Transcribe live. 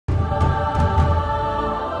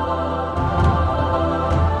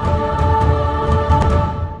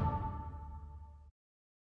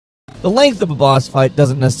The length of a boss fight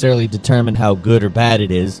doesn't necessarily determine how good or bad it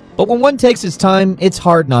is, but when one takes its time, it's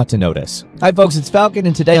hard not to notice. Hi folks, it's Falcon,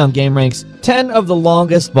 and today on GameRanks, 10 of the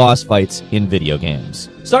longest boss fights in video games.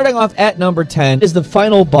 Starting off at number 10 is the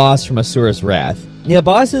final boss from Asura's Wrath. Yeah,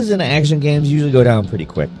 bosses in action games usually go down pretty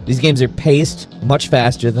quick. These games are paced much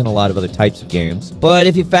faster than a lot of other types of games. But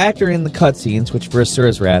if you factor in the cutscenes, which for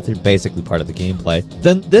Asura's Wrath are basically part of the gameplay,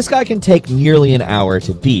 then this guy can take nearly an hour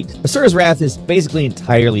to beat. Asura's Wrath is basically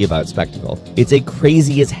entirely about spectacle. It's a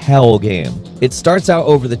crazy as hell game. It starts out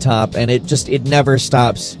over the top, and it never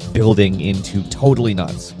stops building into totally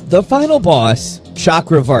nuts. The final boss,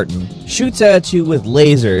 Chakravartin, shoots at you with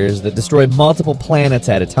lasers that destroy multiple planets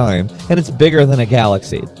at a time, and it's bigger than a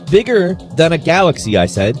galaxy. Bigger than a galaxy, I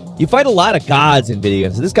said. You fight a lot of gods in video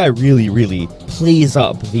games, so this guy really plays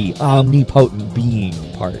up the omnipotent being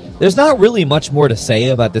part. There's not really much more to say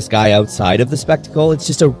about this guy outside of the spectacle. It's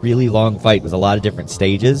just a really long fight with a lot of different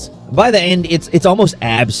stages. By the end, it's almost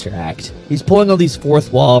abstract. He's pulling all these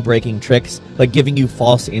fourth wall breaking tricks, like giving you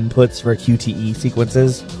false inputs for QTE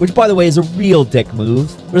sequences, which by the way is a real dick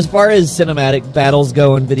move. But as far as cinematic battles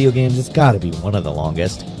go in video games, it's gotta be one of the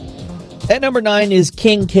longest. At number 9 is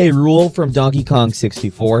King K. Rool from Donkey Kong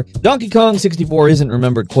 64. Donkey Kong 64 isn't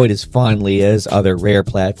remembered quite as fondly as other rare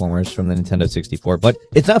platformers from the Nintendo 64, but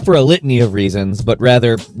it's not for a litany of reasons, but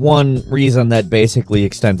rather one reason that basically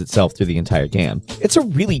extends itself through the entire game. It's a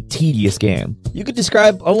really tedious game. You could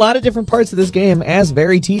describe a lot of different parts of this game as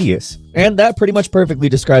very tedious. And that pretty much perfectly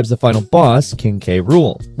describes the final boss, King K.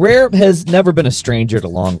 Rool. Rare has never been a stranger to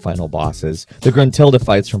long final bosses. The Gruntilda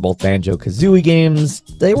fights from both Banjo-Kazooie games,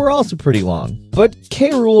 they were also pretty long. But K.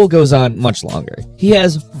 Rool goes on much longer. He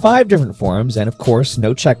has 5 different forms, and of course,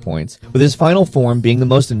 no checkpoints, with his final form being the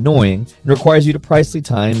most annoying and requires you to precisely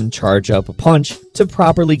time and charge up a punch to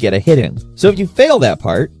properly get a hit in. So if you fail that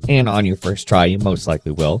part, and on your first try you most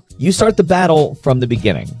likely will, you start the battle from the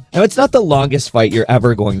beginning. Now, it's not the longest fight you're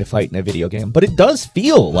ever going to fight in a video game, but it does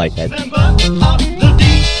feel like it.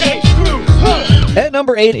 At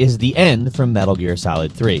number 8 is The End from Metal Gear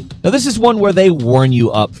Solid 3. Now this is one where they warn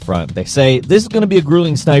you up front. They say, this is going to be a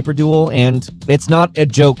grueling sniper duel, and it's not a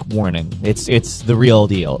joke warning. It's the real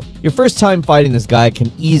deal. Your first time fighting this guy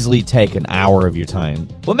can easily take an hour of your time.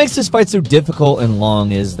 What makes this fight so difficult and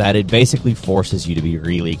long is that it basically forces you to be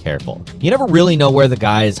really careful. You never really know where the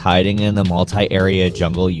guy is hiding in the multi-area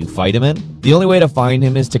jungle you fight him in. The only way to find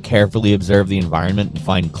him is to carefully observe the environment and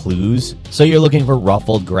find clues. So you're looking for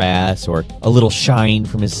ruffled grass or a little shine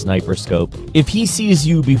from his sniper scope. If he sees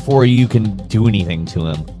you before you can do anything to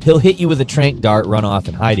him, he'll hit you with a tranq dart, run off,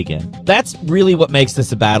 and hide again. That's really what makes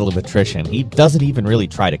this a battle of attrition. He doesn't even really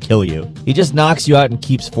try to kill you. He just knocks you out and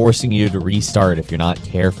keeps forcing you to restart if you're not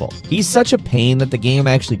careful. He's such a pain that the game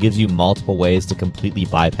actually gives you multiple ways to completely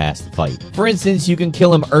bypass the fight. For instance, you can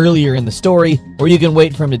kill him earlier in the story, or you can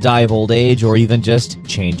wait for him to die of old age, or even just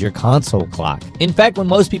change your console clock. In fact, when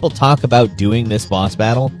most people talk about doing this boss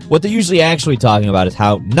battle, what they're usually actually talking about is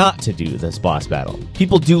how not to do this boss battle.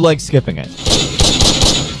 People do like skipping it.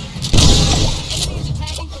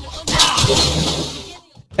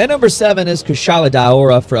 At number 7 is Kushala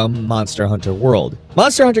Daora from Monster Hunter World.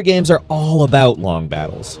 Monster Hunter games are all about long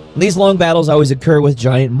battles. These long battles always occur with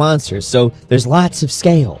giant monsters, so there's lots of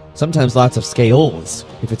scale. Sometimes lots of scales,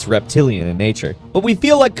 if it's reptilian in nature. But we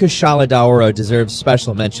feel like Kushala Daora deserves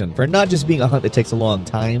special mention for not just being a hunt that takes a long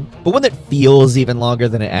time, but one that feels even longer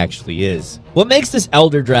than it actually is. What makes this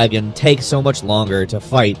Elder Dragon take so much longer to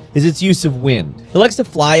fight is its use of wind. It likes to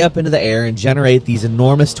fly up into the air and generate these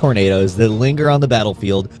enormous tornadoes that linger on the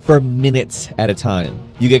battlefield for minutes at a time.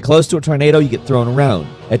 You get close to a tornado, you get thrown around.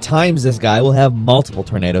 At times, this guy will have multiple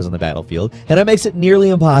tornadoes on the battlefield, and it makes it nearly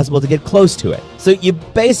impossible to get close to it. So you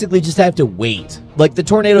basically just have to wait. Like, the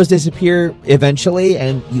tornadoes disappear eventually,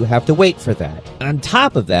 and you have to wait for that. On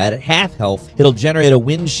top of that, at half health, it'll generate a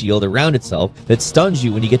wind shield around itself that stuns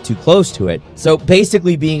you when you get too close to it. So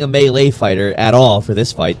basically being a melee fighter at all for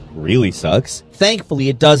this fight really sucks. Thankfully,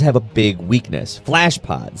 it does have a big weakness, flash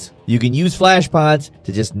pods. You can use flash pods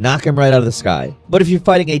to just knock him right out of the sky. But if you're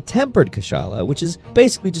fighting a tempered Kushala, which is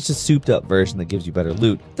basically just a souped up version that gives you better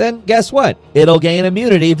loot, then guess what? It'll gain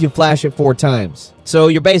immunity if you flash it 4 times. So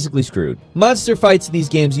you're basically screwed. Monster fights in these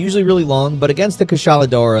games are usually really long, but against the Kushala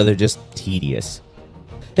Daora, they're just tedious.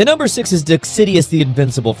 And number 6 is Dixidius the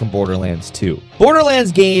Invincible from Borderlands 2.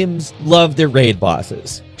 Borderlands games love their raid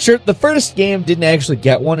bosses. Sure, the first game didn't actually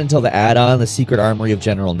get one until the add-on, The Secret Armory of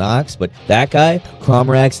General Knox, but that guy,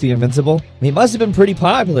 Cromrax the Invincible, he must have been pretty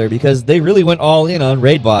popular because they really went all in on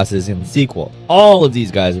raid bosses in the sequel. All of these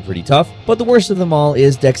guys are pretty tough, but the worst of them all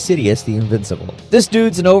is Dexidius the Invincible. This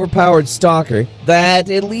dude's an overpowered stalker that,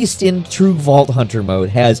 at least in true Vault Hunter mode,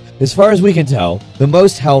 has, as far as we can tell, the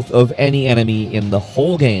most health of any enemy in the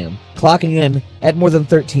whole game, clocking in at more than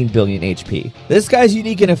 13 billion HP. This guy's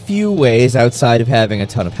unique in a few ways outside of having a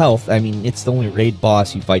ton of health. I mean, it's the only raid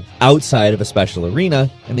boss you fight outside of a special arena,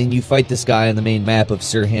 and then you fight this guy on the main map of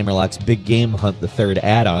Sir Hammerlock's Big Game Hunt, the third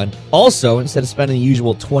add-on. Also, instead of spending the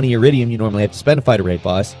usual 20 Iridium you normally have to spend to fight a raid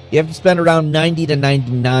boss, you have to spend around 90 to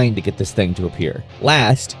 99 to get this thing to appear.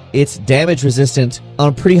 Last, it's damage resistant on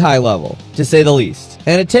a pretty high level, to say the least.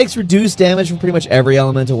 And it takes reduced damage from pretty much every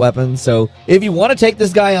elemental weapon, so if you want to take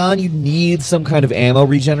this guy on, you need some kind of ammo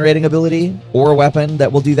regenerating ability, or a weapon that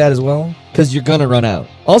will do that as well, because you're gonna run out.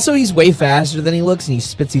 Also, he's way faster than he looks, and he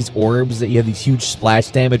spits these orbs that you have these huge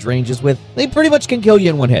splash damage ranges with. They pretty much can kill you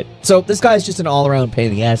in one hit. So this guy's just an all-around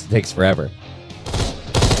pain in the ass that takes forever.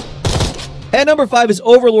 At number 5 is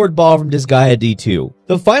Overlord Ball from Disgaea D2.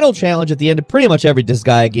 The final challenge at the end of pretty much every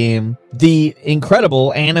Disgaea game, the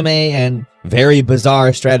incredible anime and very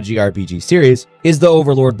bizarre strategy RPG series, is the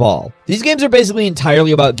Overlord Ball. These games are basically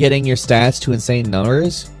entirely about getting your stats to insane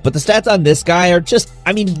numbers, but the stats on this guy are just,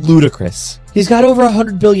 I mean, ludicrous. He's got over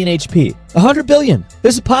 100 billion HP. 100 billion!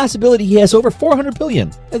 There's a possibility he has over 400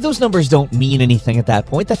 billion. And those numbers don't mean anything at that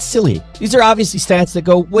point. That's silly. These are obviously stats that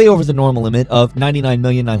go way over the normal limit of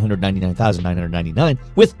 99,999,999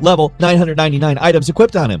 with level 999 items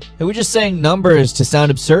equipped on him. And we're just saying numbers to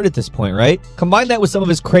sound absurd at this point, right? Combine that with some of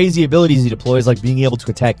his crazy abilities he deploys, like being able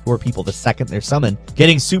to attack your people the second they're summoned,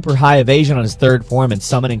 getting super high evasion on his third form, and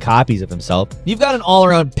summoning copies of himself. You've got an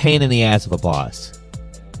all-around pain in the ass of a boss.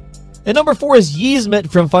 And number 4 is Yzmat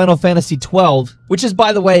from Final Fantasy XII, which is,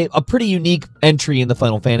 by the way, a pretty unique entry in the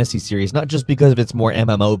Final Fantasy series, not just because of its more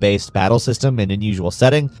MMO-based battle system and unusual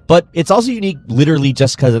setting, but it's also unique literally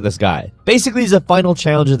just because of this guy. Basically, he's the final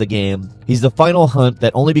challenge of the game. He's the final hunt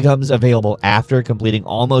that only becomes available after completing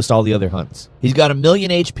almost all the other hunts. He's got 1 million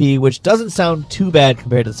HP, which doesn't sound too bad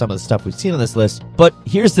compared to some of the stuff we've seen on this list, but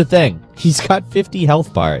here's the thing. He's got 50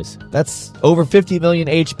 health bars. That's over 50 million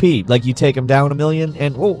HP. Like, you take him down 1 million,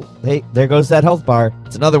 and whoa, hey, there goes that health bar.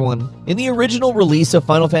 It's another one. In the original release of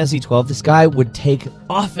Final Fantasy XII, this guy would take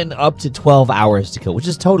often up to 12 hours to kill, which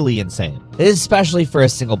is totally insane, especially for a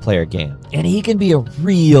single-player game. And he can be a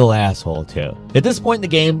real asshole, too. At this point in the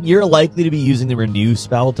game, you're likely to be using the Renew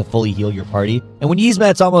spell to fully heal your party, and when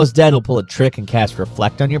Yzmat's almost dead, he'll pull a trick and cast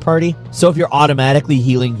Reflect on your party. So if you're automatically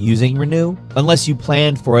healing using Renew, unless you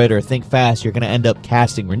planned for it or think fast, you're going to end up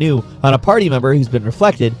casting Renew on a party member who's been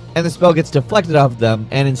reflected, and the spell gets deflected off of them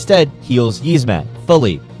and instead heals Yzmat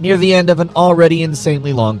fully, near the end of an already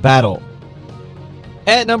insanely long battle.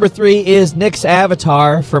 At number 3 is Nyx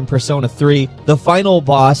Avatar from Persona 3. The final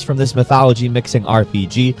boss from this mythology-mixing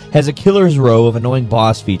RPG has a killer's row of annoying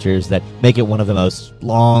boss features that make it one of the most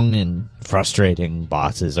long and frustrating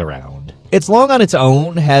bosses around. It's long on its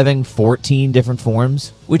own, having 14 different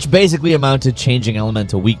forms, which basically amount to changing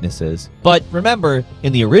elemental weaknesses. But remember,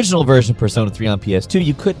 in the original version of Persona 3 on PS2,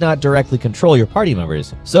 you could not directly control your party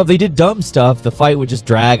members. So if they did dumb stuff, the fight would just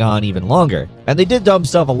drag on even longer. And they did dumb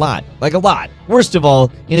stuff a lot. Like a lot. Worst of all,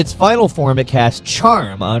 in its final form, it casts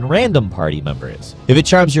Charm on random party members. If it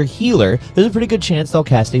charms your healer, there's a pretty good chance they'll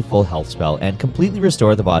cast a full health spell and completely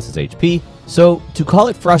restore the boss's HP. So, to call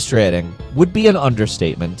it frustrating would be an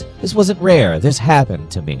understatement. This wasn't rare, this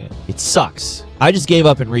happened to me. It sucks. I just gave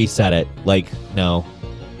up and reset it. Like, no.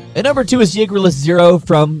 And number 2 is Yggdrasil Zero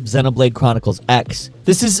from Xenoblade Chronicles X.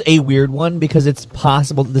 This is a weird one because it's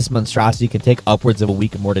possible that this monstrosity can take upwards of a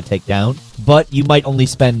week or more to take down, but you might only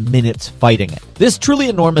spend minutes fighting it. This truly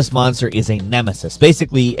enormous monster is a nemesis,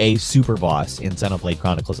 basically a super boss in Xenoblade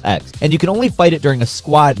Chronicles X, and you can only fight it during a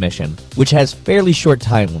squad mission, which has fairly short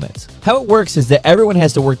time limits. How it works is that everyone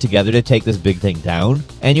has to work together to take this big thing down,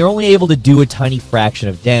 and you're only able to do a tiny fraction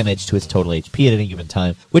of damage to its total HP at any given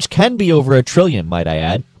time, which can be over 1 trillion, might I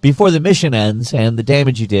add, before the mission ends and the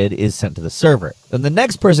damage you did is sent to the server. Then the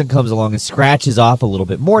next person comes along and scratches off a little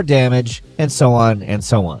bit more damage, and so on and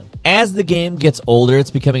so on. As the game gets older, it's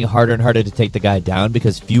becoming harder and harder to take the guy down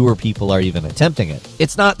because fewer people are even attempting it.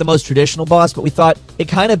 It's not the most traditional boss, but we thought it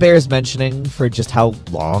kind of bears mentioning for just how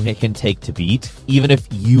long it can take to beat, even if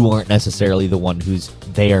you aren't necessarily the one who's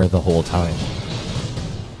there the whole time.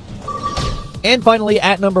 And finally,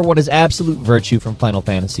 at number 1 is Absolute Virtue from Final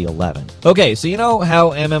Fantasy XI. Okay, so you know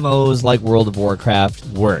how MMOs like World of Warcraft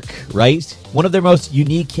work, right? One of their most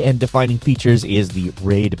unique and defining features is the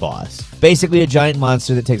raid boss. Basically a giant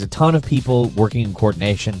monster that takes a ton of people working in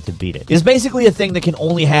coordination to beat it. It's basically a thing that can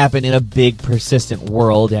only happen in a big, persistent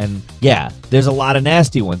world, and yeah, there's a lot of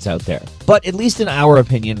nasty ones out there. But at least in our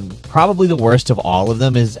opinion, probably the worst of all of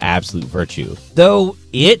them is Absolute Virtue. Though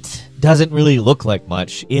it doesn't really look like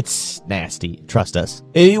much, it's nasty, trust us.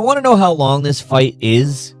 If you want to know how long this fight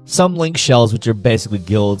is, some Link shells, which are basically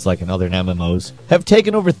guilds like in other MMOs, have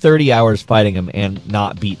taken over 30 hours fighting him and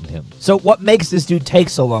not beaten him. So what makes this dude take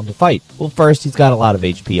so long to fight? Well, first, he's got a lot of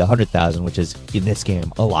HP, 100,000, which is, in this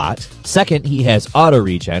game, a lot. Second, he has auto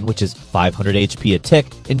regen, which is 500 HP a tick.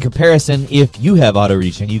 In comparison, if you have auto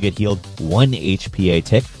regen, you get healed 1 HP a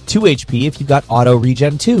tick, 2 HP if you got auto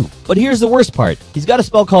regen too. But here's the worst part. He's got a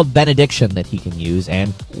spell called Benediction that he can use,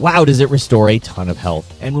 and wow, does it restore a ton of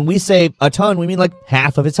health. And when we say a ton, we mean like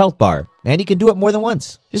half of its health bar. And he can do it more than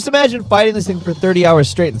once. Just imagine fighting this thing for 30 hours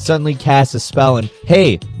straight and suddenly cast a spell and,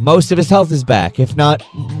 hey, most of his health is back, if not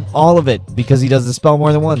all of it, because he does the spell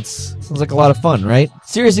more than once. Sounds like a lot of fun, right?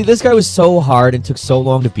 Seriously, this guy was so hard and took so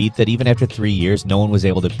long to beat that even after 3 years, no one was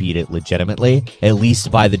able to beat it legitimately, at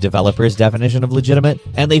least by the developer's definition of legitimate.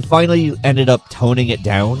 And they finally ended up toning it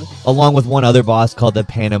down, along with one other boss called the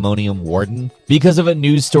Pandemonium Warden, because of a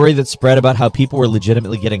news story that spread about how people were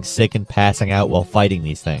legitimately getting sick and passing out while fighting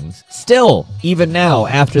these things. Still, even now,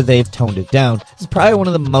 after they've toned it down, this is probably one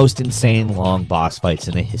of the most insane long boss fights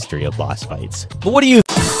in the history of boss fights. But what do you